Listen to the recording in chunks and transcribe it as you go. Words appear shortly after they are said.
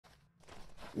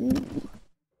Ooh,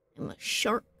 I'm a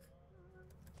shark.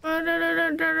 I'm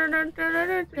gonna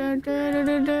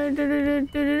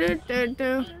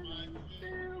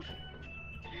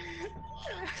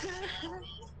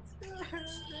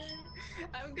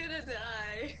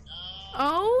die.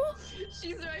 Oh?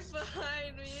 She's right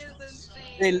behind me, isn't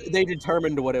she? They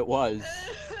determined what it was.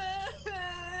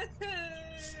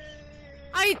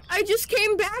 I just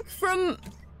came back from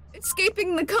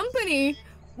escaping the company.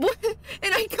 What?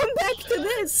 And I come back to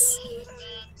this.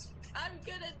 I'm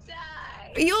gonna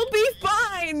die. You'll be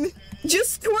fine.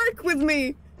 Just twerk with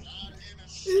me.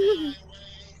 It's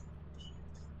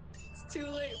too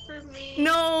late for me.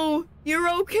 No, you're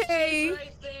okay. She's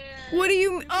right there. What do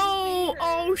you?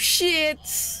 Oh shit.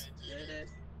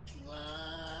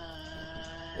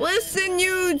 Listen,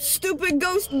 you stupid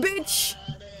ghost bitch.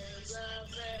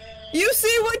 You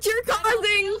see what you're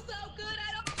causing?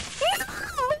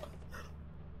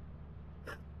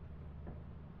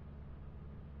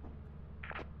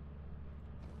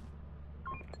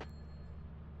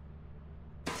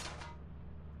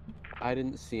 I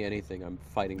didn't see anything. I'm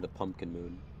fighting the pumpkin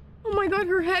moon. Oh my god,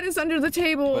 her head is under the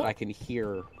table. But I can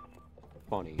hear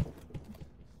funny.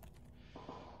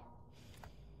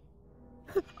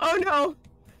 Oh no.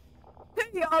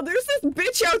 Hey y'all, there's this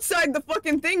bitch outside the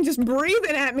fucking thing just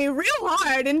breathing at me real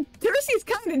hard, and Tercy's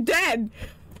kinda dead.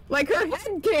 Like her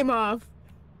head came off.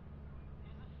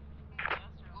 Well,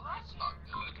 that's not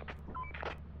good.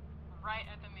 Right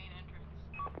at the main entrance.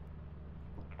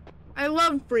 I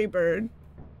love Freebird.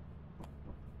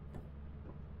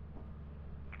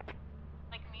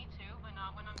 Like me too, but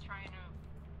not when I'm trying to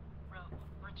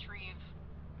retrieve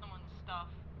someone's stuff.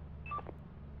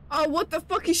 Oh, what the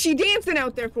fuck is she dancing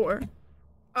out there for?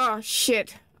 Oh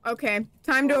shit. Okay,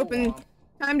 time to open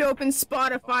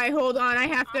Spotify. Hold on, I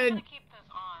have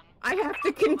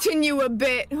to continue a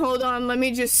bit. Hold on, let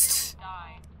me just.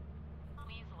 Die.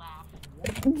 Please laugh.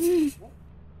 Do you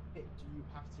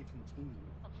have to continue?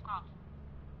 Stop.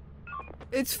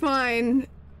 It's fine.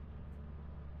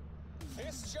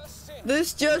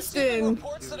 This just in.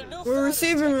 We're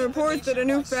receiving reports that a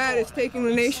new fad is taking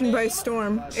the nation by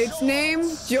storm. Its name,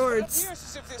 Jorts.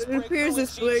 It appears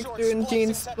this breakthrough in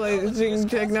gene splicing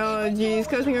technology is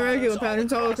causing irregular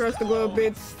patterns all across the globe.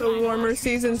 It's the warmer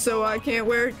season, so I can't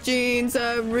wear jeans.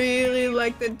 I really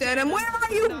like the denim. Where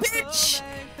are you, bitch?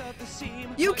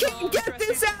 You can't get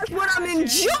this ass when I'm in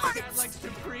jorts!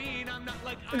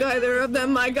 Either of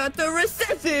them, I got the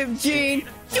recessive gene.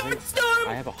 Jort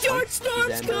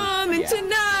Storm's coming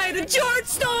tonight. A Jort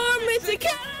Storm, it's a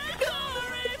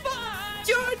category 5.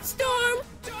 Jort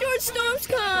Storm's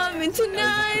coming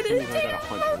tonight.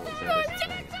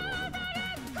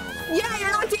 Yeah,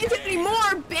 you're not dancing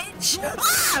anymore, bitch.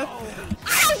 Ah! I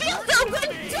don't feel so good.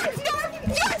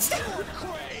 Jort Storm.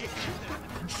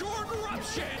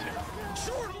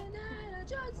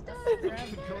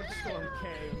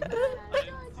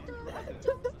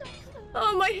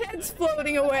 Oh, my head's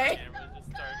floating away.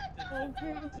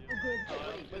 Wait.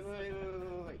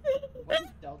 What is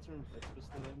Delta and Fitz was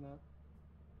still in there?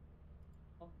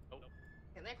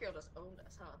 And that girl just owned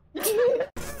us, huh?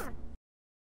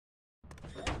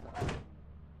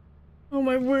 Oh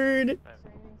my word. Okay,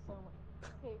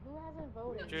 who hasn't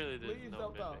voted? Surely there's Please, no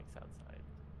Delta. mimics outside.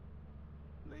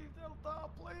 Leave Delta,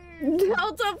 please!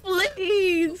 Delta,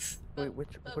 please! Wait,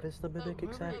 what is the mimic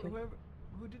exactly?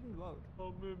 Who didn't vote?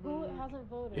 Who hasn't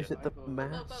voted? Is it the Vote,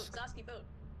 mask? Zosky, vote.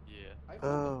 Yeah.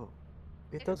 Oh.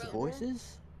 It does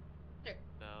voices?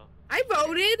 No. I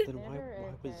voted! Then why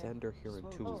was Xander hearing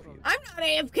two of you? I'm not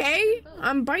AFK!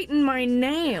 I'm biting my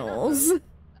nails.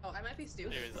 Oh, I might be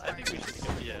stupid. Anyways, I think we should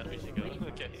go. Yeah, we should go.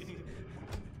 Okay.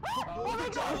 Oh my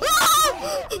god!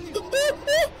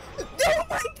 Oh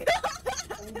my god.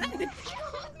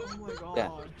 Yeah.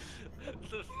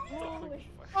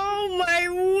 Oh my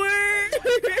word!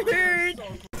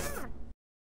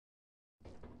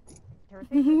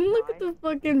 Look at the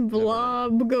fucking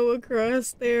blob go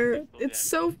across there. It's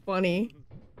so funny.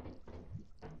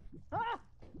 Oh,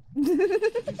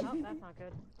 that's not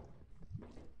good.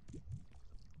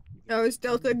 Oh, is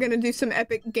Delta gonna do some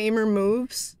epic gamer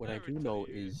moves? What I do know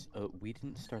is, We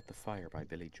Didn't Start the Fire by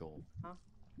Billy Joel. Huh?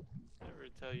 Never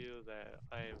tell you that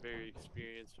I am very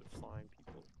experienced with flying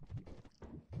people.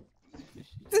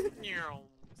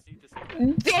 See this?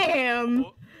 Damn!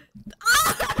 Oh.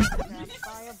 Trapped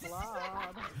by a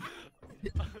blob.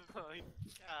 Oh my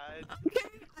god.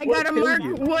 I gotta mark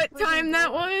what time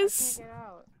that was. Can't get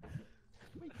out.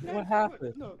 What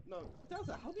happened? No,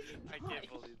 Delta, how did you I can't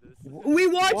believe this. We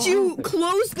watch you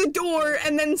close the door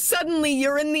and then suddenly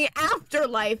you're in the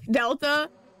afterlife,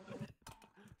 Delta.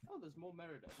 Oh, there's more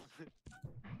Meredith.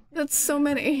 That's so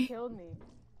many. Killed me.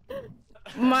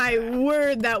 My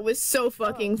word, that was so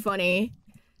fucking funny.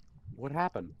 What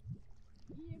happened?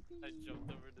 I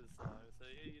jumped over the side. I said,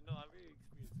 hey, you know, I'm very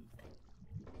experienced with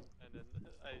flying. And then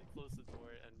I closed the door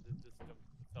and then just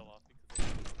fell off because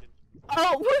I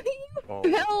was Oh, what the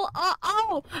hell?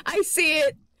 Oh, I see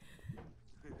it.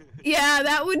 Yeah,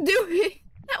 that would do it.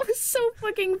 That was so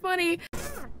fucking funny.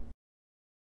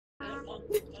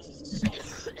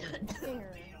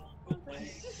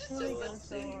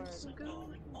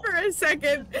 For a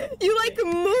second, you like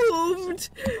moved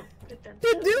to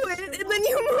do it, and then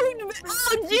you moved.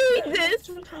 Oh Jesus!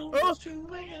 Oh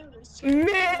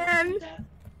man!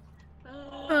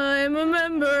 I'm a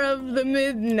member of the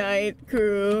Midnight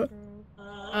Crew.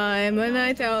 I'm a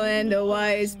night owl and a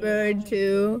wise bird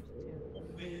too.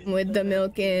 With the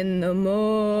milk in the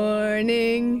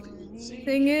morning,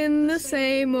 singing the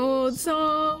same old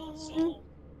song.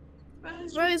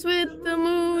 Rise with the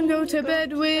moon, go to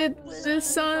bed with the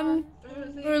sun.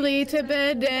 Early to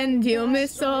bed and you'll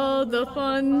miss all the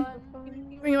fun.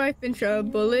 Bring your wife in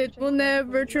trouble, it will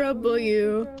never trouble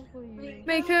you.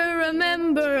 Make her a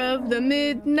member of the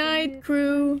Midnight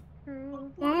Crew.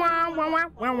 Wah, wah, wah,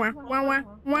 wah, wah, wah, wah,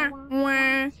 wah,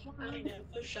 wah.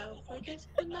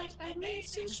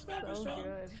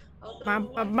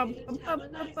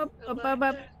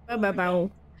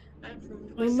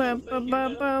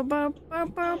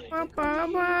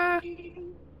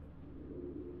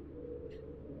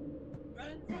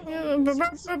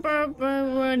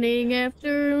 Running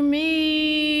after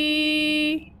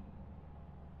me.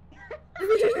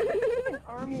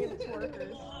 Army of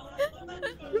twerkers.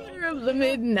 Of the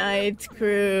Midnight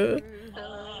Crew.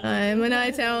 I'm a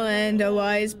night owl and a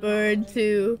wise bird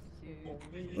too.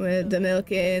 With the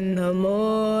milk in the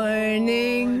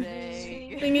morning,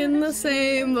 singing the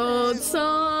same old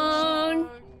song.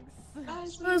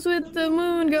 Rise with the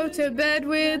moon, go to bed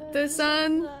with the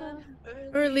sun.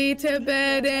 Early to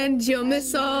bed and you'll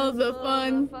miss all the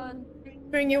fun.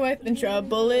 Bring your wife in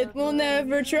trouble, it will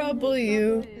never trouble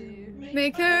you.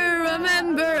 Make her a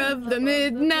member of the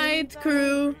Midnight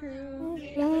Crew.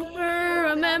 Make her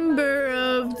a member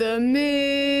of the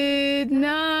Midnight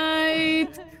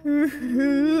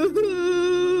Crew.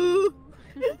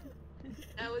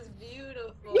 That was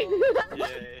beautiful.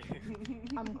 Yay.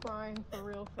 I'm crying for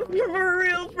real, For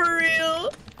real, for real.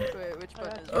 Wait, which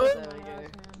button is Oh. that again?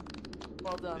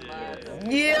 Well done, lads.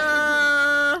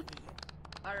 Yeah.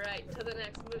 Alright, to the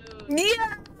next move.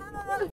 Yeah.